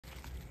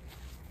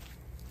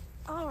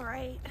All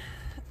right.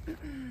 So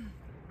if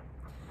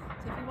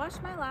you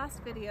watched my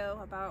last video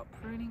about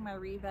pruning my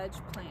re-veg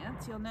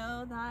plants, you'll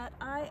know that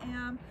I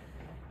am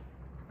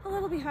a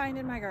little behind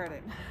in my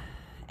garden.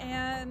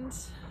 And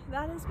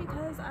that is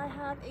because I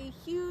have a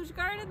huge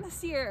garden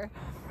this year.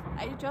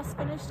 I just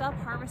finished up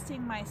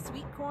harvesting my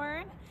sweet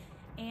corn,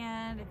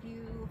 and if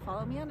you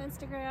follow me on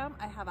Instagram,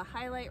 I have a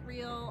highlight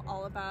reel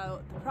all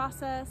about the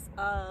process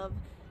of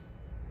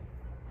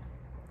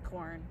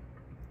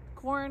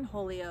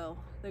cornholio,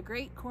 the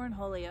great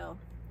cornholio.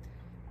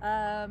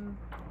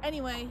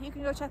 Anyway, you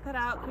can go check that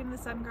out, Queen of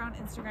the Sun Grown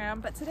Instagram.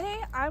 But today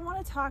I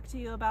want to talk to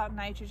you about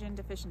nitrogen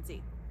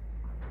deficiency.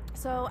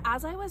 So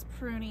as I was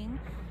pruning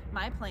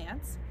my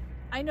plants,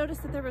 I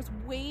noticed that there was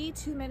way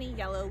too many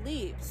yellow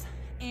leaves,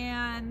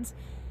 and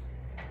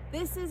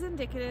this is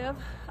indicative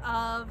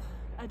of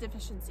a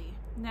deficiency.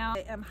 Now,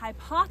 I am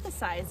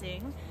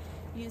hypothesizing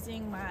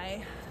using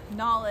my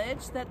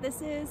knowledge that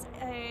this is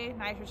a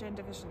nitrogen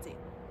deficiency.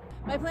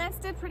 My plants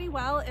did pretty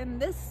well, and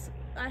this,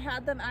 I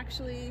had them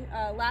actually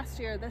last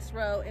year. This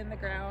row in the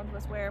ground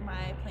was where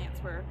my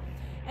plants were,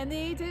 and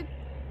they did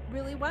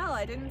really well.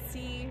 I didn't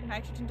see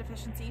nitrogen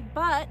deficiency,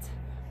 but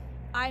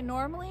I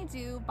normally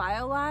do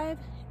BioLive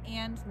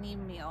and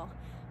neem meal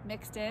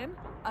mixed in,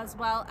 as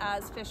well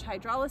as fish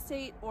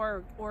hydrolysate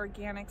or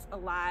organics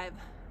alive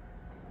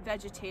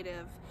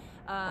vegetative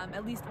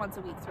at least once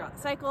a week throughout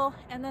the cycle.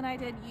 And then I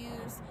did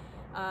use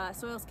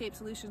Soilscape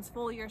Solutions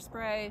foliar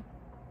spray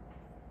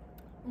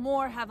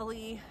more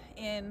heavily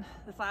in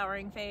the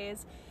flowering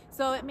phase,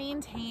 so it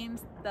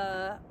maintains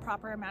the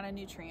proper amount of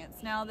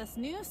nutrients. Now this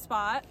new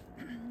spot,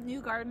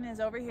 new garden, is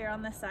over here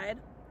on this side,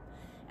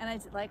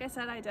 and like I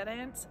said, I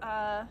didn't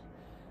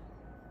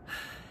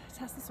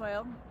test the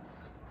soil,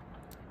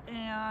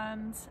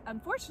 and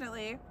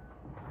unfortunately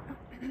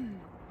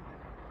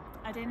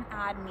I didn't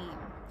add neem.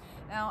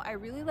 Now, I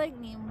really like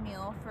neem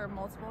meal for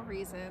multiple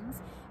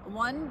reasons.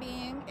 One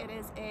being it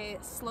is a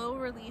slow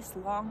release,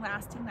 long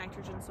lasting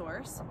nitrogen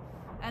source.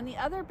 And the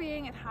other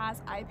being it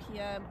has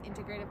IPM,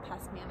 integrated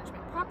pest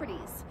management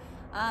properties.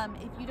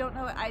 If you don't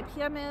know what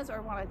IPM is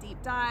or want a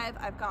deep dive,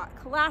 I've got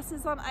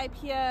classes on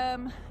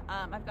IPM.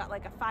 I've got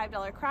like a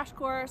 $5 crash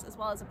course, as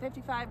well as a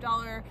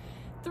 $55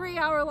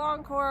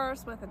 3-hour-long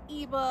course with an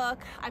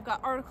ebook. I've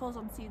got articles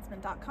on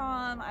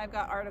seedsman.com. I've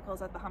got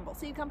articles at the Humboldt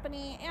Seed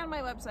Company and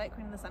my website,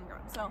 Queen of the Sun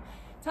Grown. So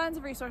tons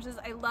of resources.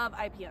 I love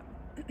IPM.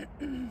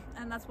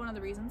 And that's one of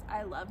the reasons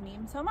I love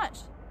neem so much.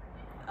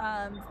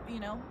 You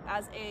know,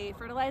 as a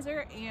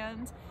fertilizer,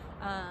 and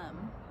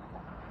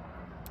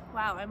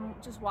wow, I'm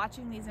just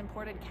watching these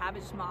imported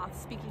cabbage moths,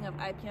 speaking of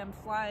IPM,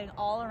 flying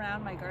all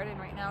around my garden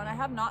right now, and I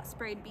have not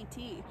sprayed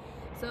BT.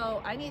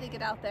 So I need to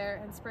get out there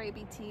and spray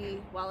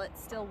BT while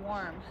it's still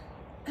warm.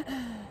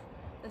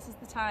 This is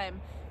the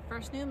time.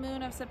 First new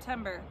moon of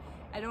September.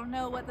 I don't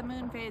know what the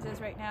moon phase is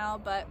right now,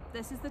 but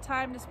this is the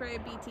time to spray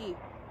BT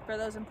for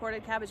those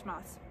imported cabbage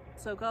moths.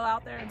 So go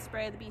out there and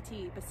spray the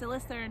BT.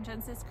 Bacillus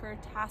thuringiensis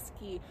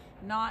kurtaski,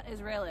 not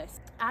Israelis.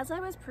 As I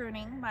was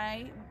pruning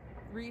my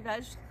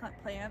re-veg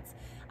plants,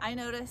 I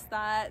noticed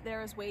that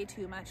there was way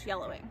too much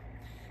yellowing.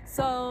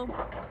 So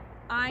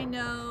I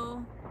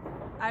know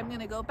I'm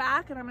gonna go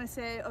back and I'm gonna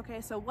say, okay,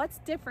 so what's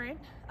different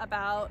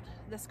about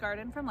this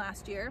garden from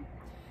last year?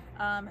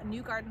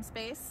 New garden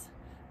space,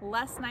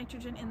 less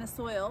nitrogen in the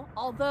soil,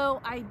 although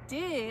I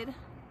did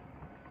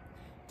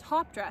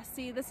top dress.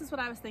 See, this is what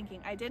I was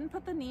thinking. I didn't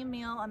put the neem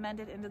meal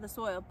amended into the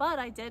soil, but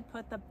I did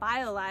put the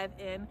BioLive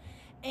in,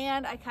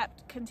 and I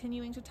kept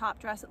continuing to top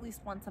dress at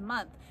least once a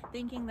month,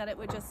 thinking that it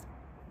would just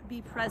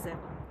be present.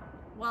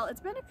 Well,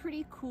 it's been a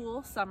pretty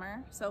cool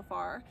summer so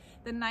far.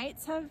 The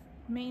nights have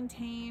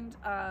maintained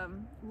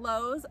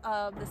lows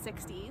of the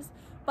 60s,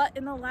 but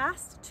in the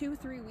last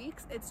 2-3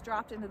 weeks, it's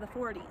dropped into the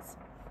 40s.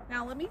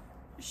 Now let me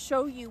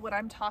show you what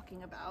I'm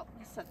talking about. Let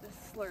me set this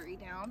slurry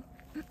down.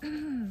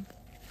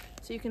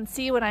 So you can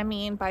see what I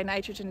mean by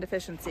nitrogen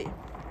deficiency.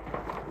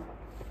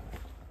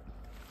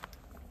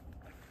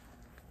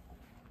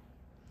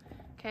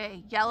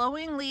 Okay,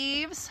 yellowing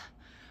leaves,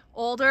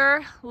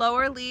 older,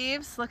 lower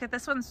leaves. Look at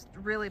this one's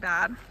really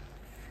bad.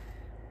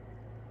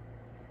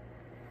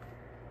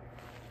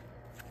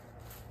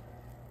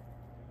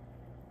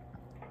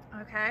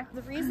 Okay,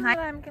 the reason that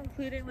I'm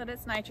concluding that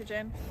it's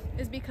nitrogen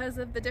is because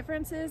of the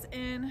differences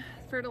in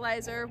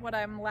fertilizer, what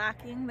I'm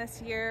lacking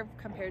this year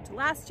compared to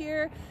last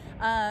year,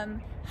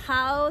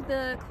 how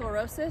the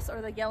chlorosis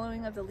or the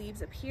yellowing of the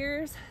leaves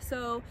appears.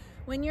 So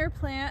when your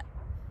plant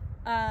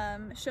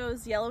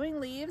shows yellowing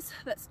leaves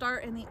that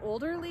start in the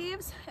older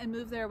leaves and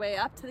move their way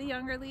up to the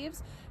younger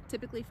leaves,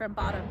 typically from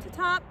bottom to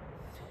top,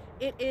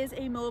 it is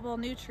a mobile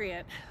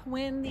nutrient.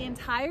 When the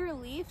entire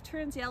leaf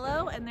turns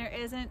yellow and there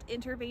isn't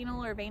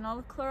interveinal or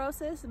veinal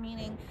chlorosis,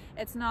 meaning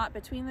it's not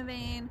between the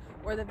vein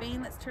or the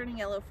vein that's turning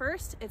yellow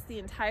first, it's the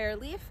entire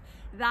leaf,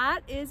 that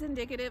is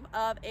indicative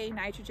of a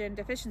nitrogen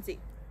deficiency.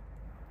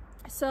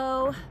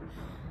 So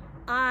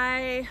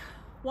I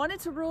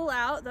wanted to rule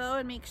out though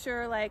and make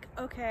sure, like,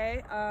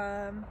 okay,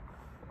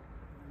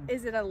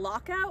 is it a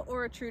lockout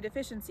or a true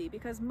deficiency?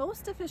 Because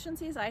most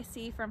deficiencies I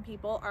see from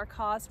people are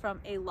caused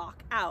from a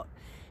lockout.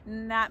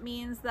 And that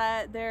means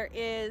that there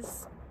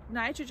is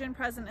nitrogen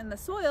present in the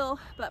soil,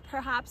 but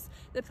perhaps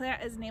the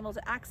plant isn't able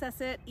to access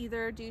it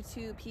either due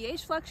to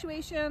pH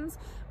fluctuations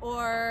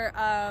or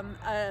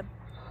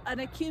an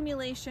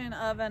accumulation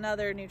of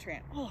another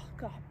nutrient. Oh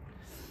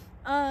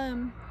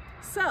God.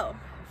 So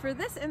for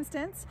this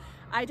instance,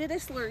 I did a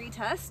slurry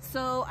test.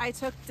 So I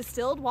took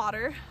distilled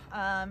water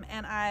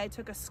and I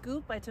took a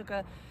scoop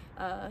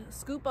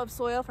of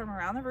soil from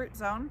around the root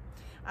zone.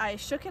 I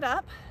shook it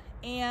up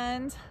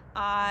and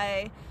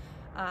I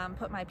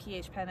put my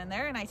pH pen in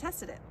there and I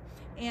tested it.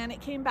 And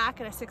it came back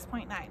at a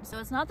 6.9. So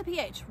it's not the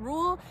pH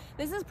rule.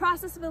 This is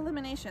process of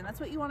elimination. That's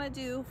what you want to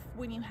do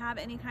when you have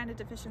any kind of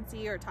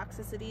deficiency or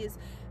toxicity, is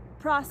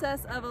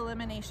process of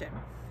elimination.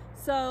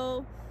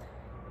 So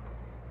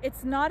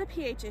it's not a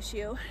pH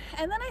issue.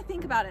 And then I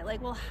think about it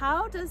like, well,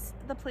 how does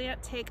the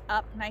plant take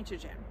up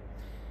nitrogen?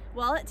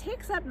 Well, it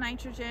takes up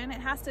nitrogen.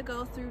 It has to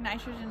go through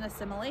nitrogen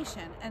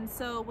assimilation. And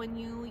so when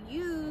you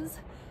use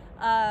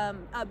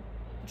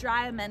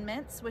dry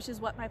amendments, which is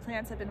what my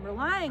plants have been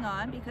relying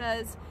on,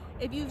 because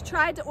if you've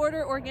tried to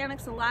order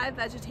Organics Alive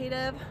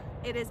Vegetative,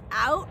 it is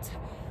out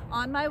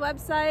on my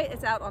website.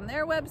 It's out on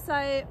their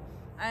website.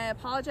 I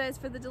apologize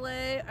for the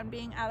delay on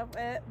being out of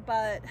it,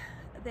 but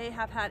they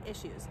have had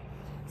issues.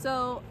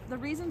 So the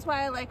reasons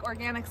why I like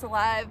Organics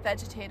Alive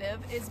Vegetative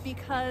is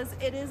because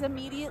it is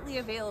immediately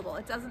available.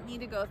 It doesn't need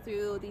to go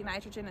through the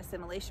nitrogen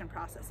assimilation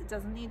process. It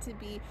doesn't need to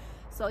be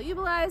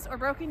solubilized or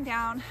broken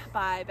down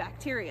by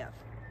bacteria.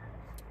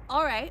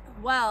 All right,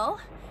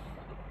 well,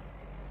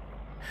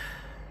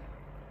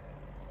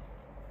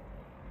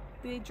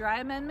 the dry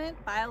amendment,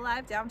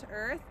 BioLive Down to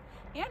Earth,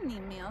 and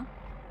neem meal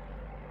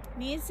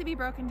needs to be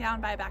broken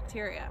down by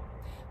bacteria.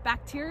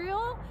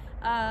 Bacterial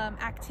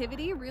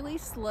activity really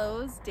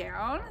slows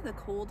down the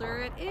colder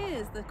it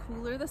is, the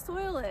cooler the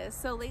soil is.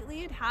 So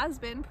lately it has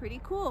been pretty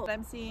cool.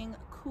 I'm seeing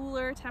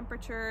cooler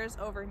temperatures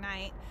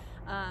overnight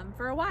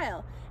for a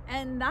while,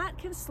 and that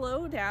can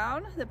slow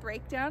down the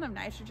breakdown of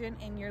nitrogen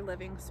in your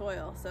living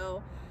soil.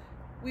 So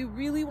we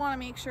really want to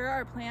make sure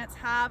our plants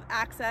have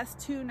access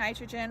to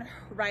nitrogen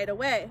right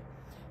away.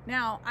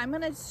 Now, I'm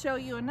going to show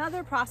you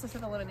another process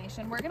of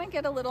elimination. We're going to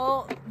get a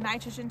little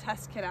nitrogen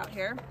test kit out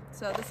here.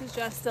 So this is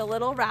just a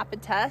little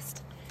rapid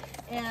test,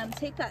 and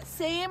take that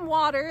same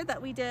water that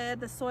we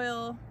did the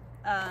soil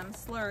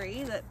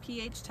slurry, that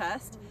pH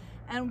test,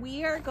 and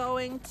we are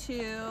going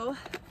to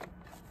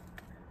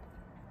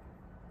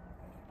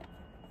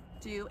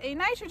do a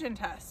nitrogen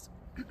test.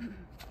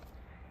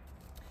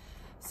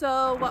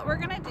 So what we're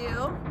going to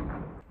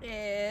do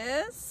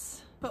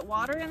is put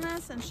water in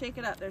this and shake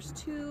it up. There's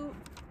two.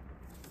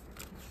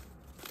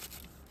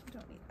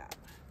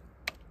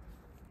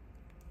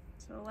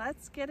 So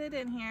let's get it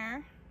in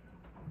here.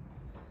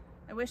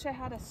 I wish I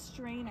had a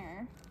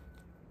strainer.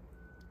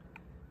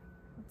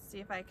 Let's see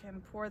if I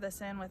can pour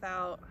this in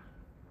without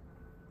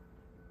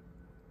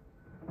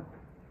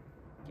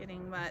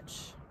getting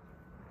much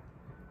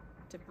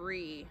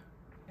debris.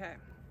 Okay,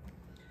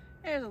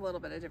 there's a little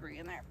bit of debris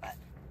in there, but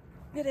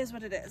it is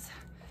what it is.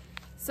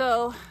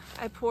 So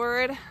I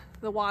poured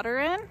the water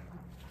in.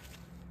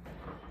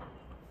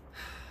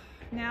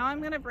 Now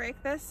I'm gonna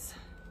break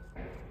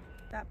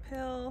that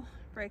pill,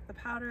 break the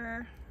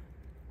powder.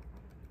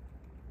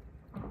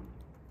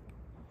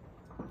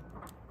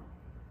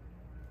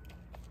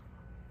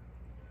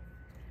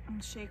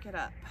 And shake it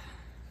up.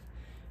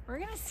 We're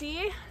gonna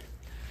see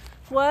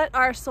what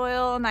our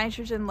soil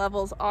nitrogen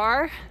levels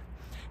are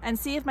and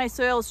see if my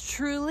soil is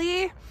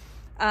truly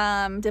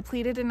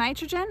depleted in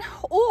nitrogen,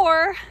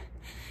 or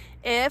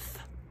if,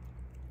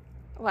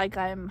 like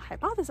I'm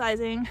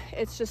hypothesizing,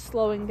 it's just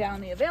slowing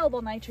down the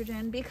available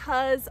nitrogen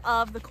because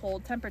of the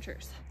cold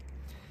temperatures.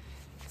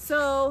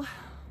 So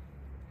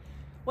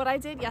what I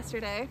did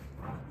yesterday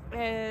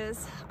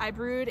is I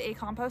brewed a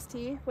compost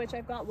tea, which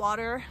I've got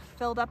water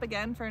filled up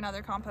again for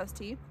another compost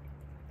tea.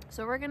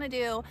 So we're gonna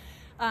do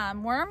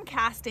worm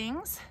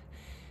castings,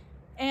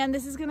 and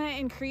this is gonna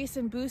increase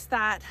and boost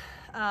that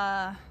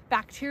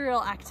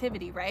bacterial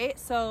activity, right?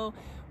 So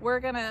we're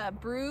gonna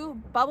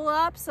bubble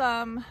up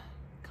some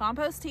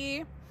compost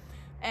tea,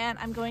 and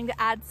I'm going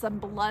to add some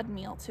blood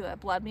meal to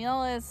it. Blood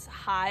meal is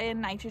high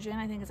in nitrogen.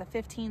 I think it's a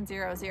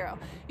 1500.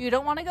 You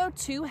don't want to go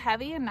too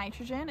heavy in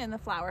nitrogen in the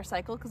flower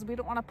cycle because we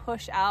don't want to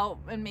push out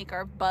and make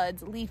our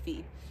buds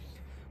leafy.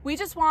 We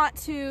just want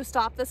to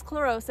stop this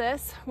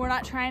chlorosis. We're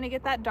not trying to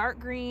get that dark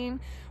green.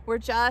 We're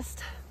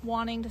just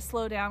wanting to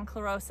slow down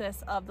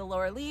chlorosis of the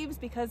lower leaves,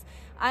 because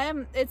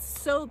it's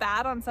so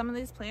bad on some of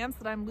these plants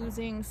that I'm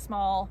losing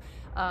small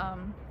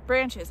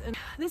branches. And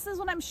this is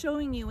what I'm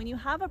showing you when you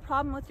have a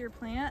problem with your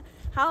plant,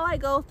 how I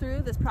go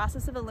through this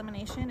process of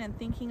elimination and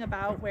thinking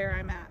about where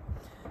I'm at.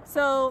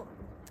 So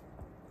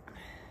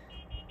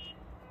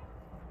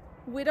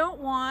we don't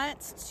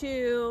want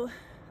to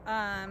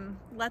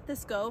let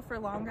this go for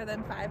longer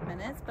than 5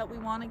 minutes, but we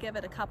want to give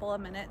it a couple of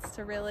minutes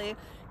to really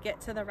get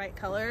to the right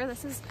color.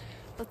 Let's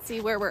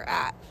see where we're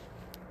at.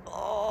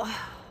 Oh,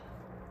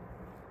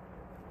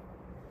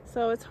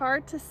 So it's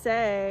hard to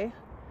say.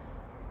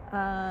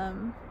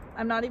 I'm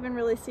not even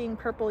really seeing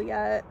purple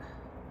yet.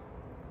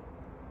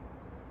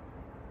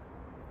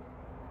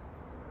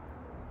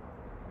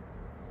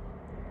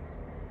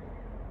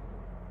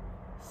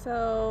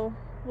 So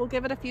we'll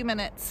give it a few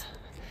minutes.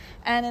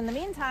 And in the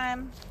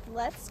meantime,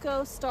 let's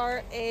go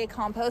start a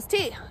compost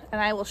tea.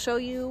 And I will show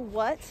you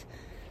what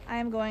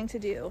I'm going to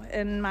do.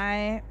 And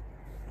my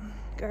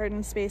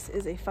garden space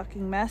is a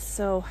fucking mess,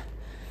 so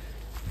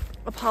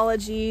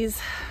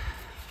apologies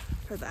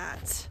for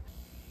that.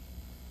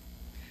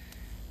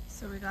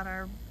 So we got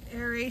our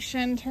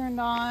aeration turned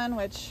on,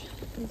 which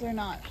these are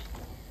not,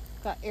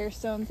 got air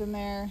stones in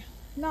there,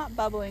 not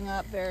bubbling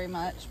up very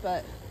much,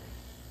 but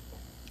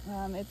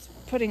it's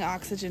putting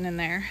oxygen in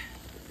there.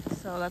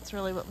 So that's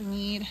really what we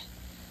need.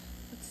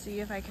 Let's see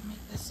if I can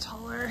make this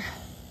taller.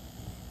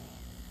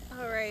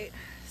 All right,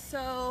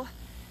 so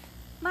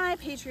my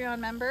Patreon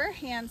member,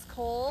 Hands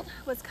Cold,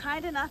 was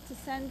kind enough to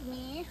send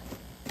me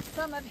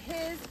some of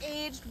his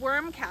aged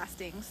worm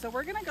castings. So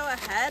we're gonna go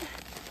ahead.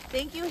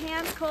 Thank you,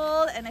 Hands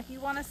Cold. And if you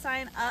wanna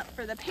sign up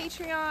for the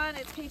Patreon,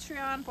 it's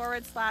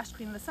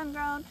patreon.com/Queen of the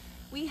Sun-Grown.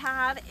 We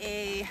have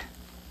a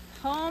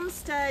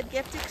homestead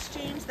gift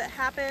exchange that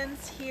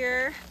happens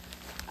here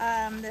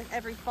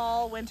every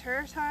fall,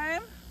 winter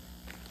time.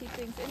 Keep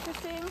things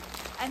interesting.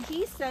 And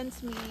he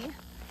sent me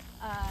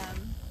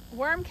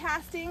worm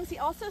castings. He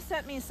also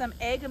sent me some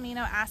egg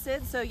amino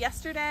acids. So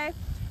yesterday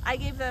I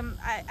gave them,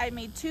 I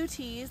made 2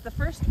 teas. The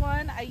first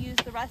one I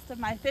used the rest of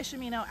my fish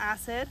amino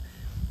acid,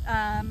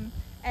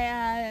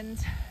 and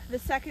the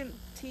second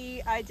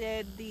tea I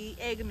did the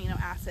egg amino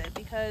acid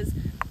because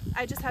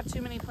I just have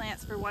too many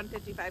plants for one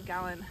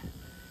 55-gallon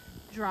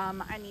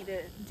drum. I need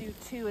to do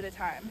 2 at a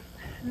time.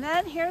 And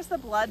then here's the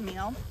blood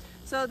meal.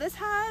 So this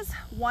has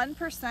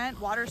 1%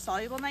 water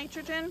soluble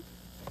nitrogen,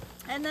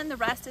 and then the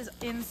rest is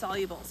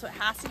insoluble. So it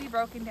has to be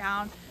broken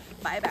down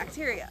by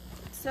bacteria.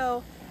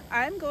 So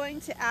I'm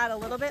going to add a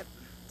little bit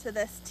to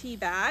this tea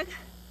bag,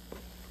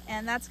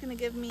 and that's going to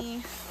give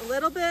me a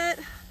little bit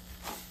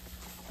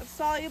of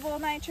soluble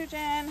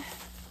nitrogen,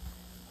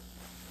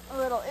 a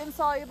little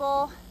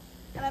insoluble,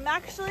 and I'm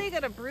actually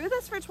going to brew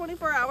this for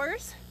 24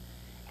 hours,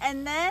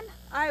 and then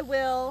I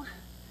will,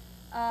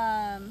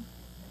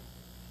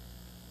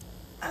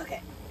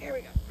 okay, here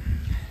we go.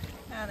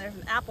 And there's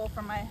an apple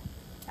from my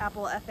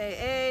Apple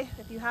FAA.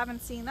 If you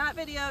haven't seen that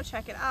video,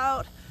 check it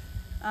out.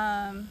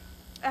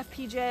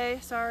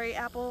 FPJ, sorry,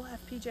 Apple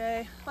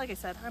FPJ. Like I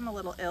said, I'm a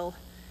little ill.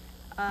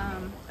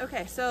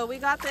 Okay, so we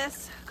got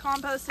this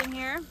compost in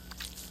here.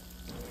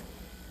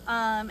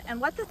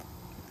 And what the,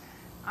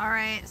 all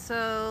right,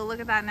 so look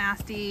at that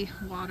nasty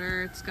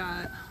water. It's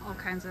got all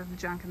kinds of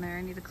junk in there.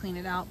 I need to clean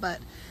it out, but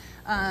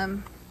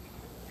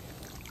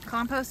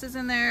compost is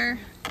in there.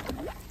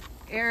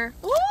 Air,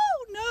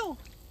 oh no,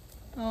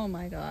 oh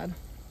my God.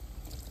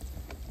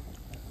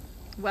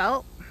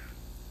 Well,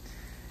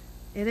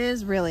 it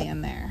is really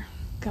in there.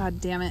 God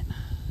damn it.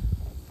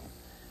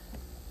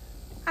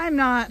 I'm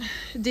not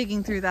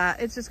digging through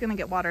that. It's just gonna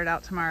get watered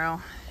out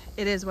tomorrow.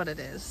 It is what it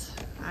is.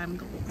 I'm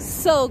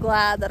so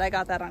glad that I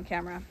got that on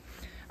camera.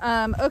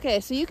 Okay,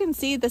 so you can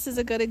see this is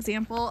a good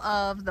example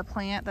of the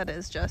plant that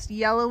is just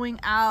yellowing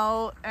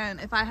out. And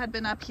if I had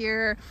been up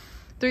here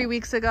 3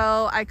 weeks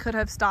ago, I could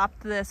have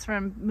stopped this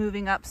from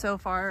moving up so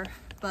far,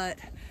 but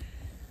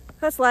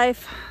that's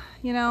life,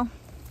 you know,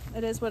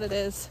 it is what it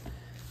is.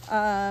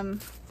 And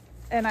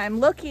I'm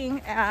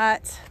looking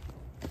at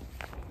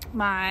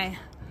my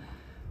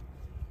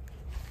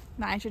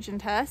nitrogen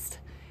test,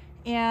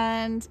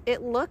 and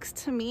it looks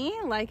to me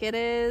like it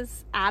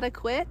is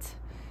adequate,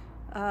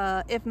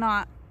 if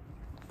not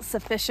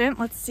sufficient.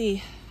 Let's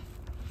see,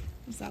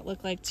 what does that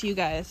look like to you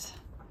guys?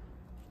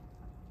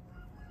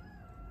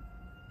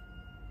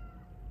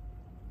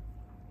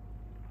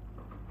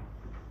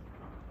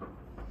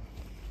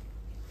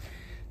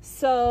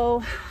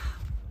 So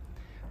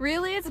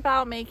really it's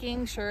about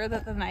making sure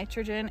that the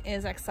nitrogen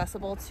is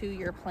accessible to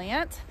your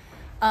plant.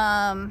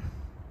 And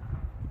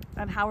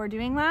how we're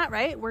doing that,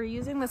 right? We're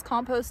using this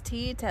compost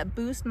tea to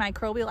boost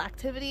microbial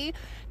activity,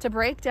 to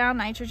break down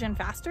nitrogen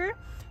faster.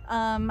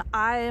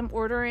 I am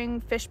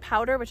ordering fish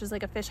powder, which is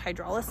like a fish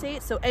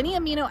hydrolysate. So any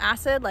amino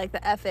acid like the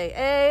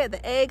FAA,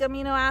 the egg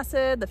amino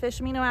acid, the fish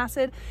amino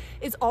acid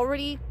is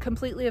already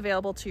completely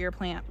available to your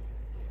plant.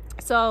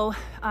 So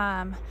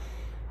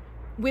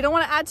we don't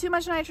want to add too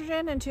much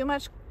nitrogen and too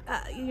much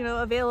you know,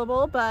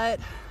 available, but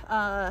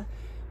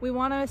we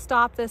want to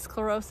stop this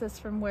chlorosis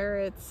from where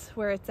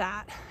it's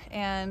at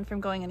and from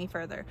going any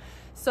further.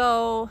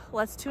 So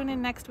let's tune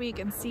in next week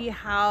and see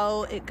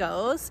how it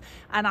goes,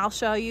 and I'll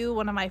show you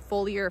one of my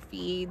foliar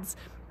feeds.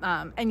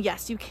 And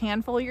yes, you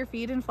can foliar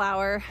feed in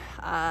flour,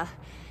 and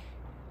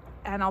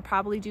I'll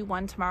probably do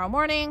one tomorrow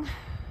morning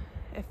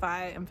if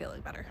I am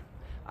feeling better.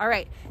 All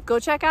right, go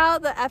check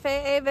out the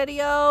FAA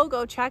video,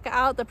 go check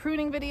out the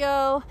pruning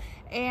video,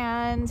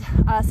 and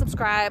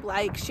subscribe,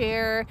 like,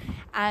 share,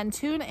 and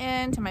tune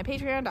in to my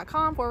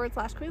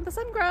patreon.com/Queen of the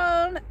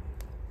Sun-Grown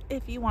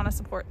if you want to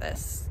support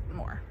this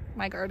more.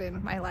 My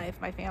garden, my life,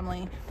 my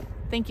family.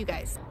 Thank you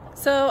guys.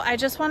 So I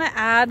just want to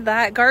add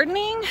that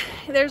gardening,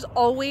 there's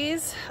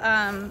always,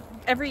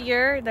 every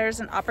year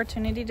there's an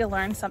opportunity to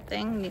learn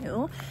something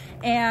new.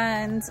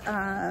 And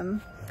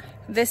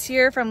this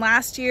year from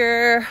last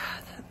year,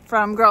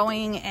 from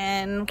growing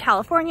in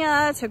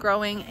California to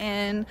growing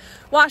in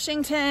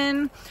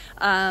Washington,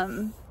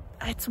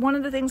 it's one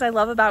of the things I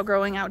love about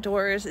growing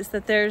outdoors is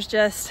that there's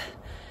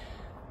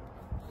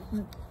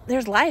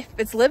life,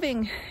 it's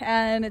living,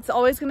 and it's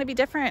always going to be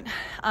different.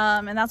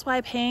 And that's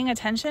why paying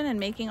attention and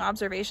making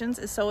observations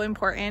is so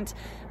important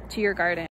to your garden.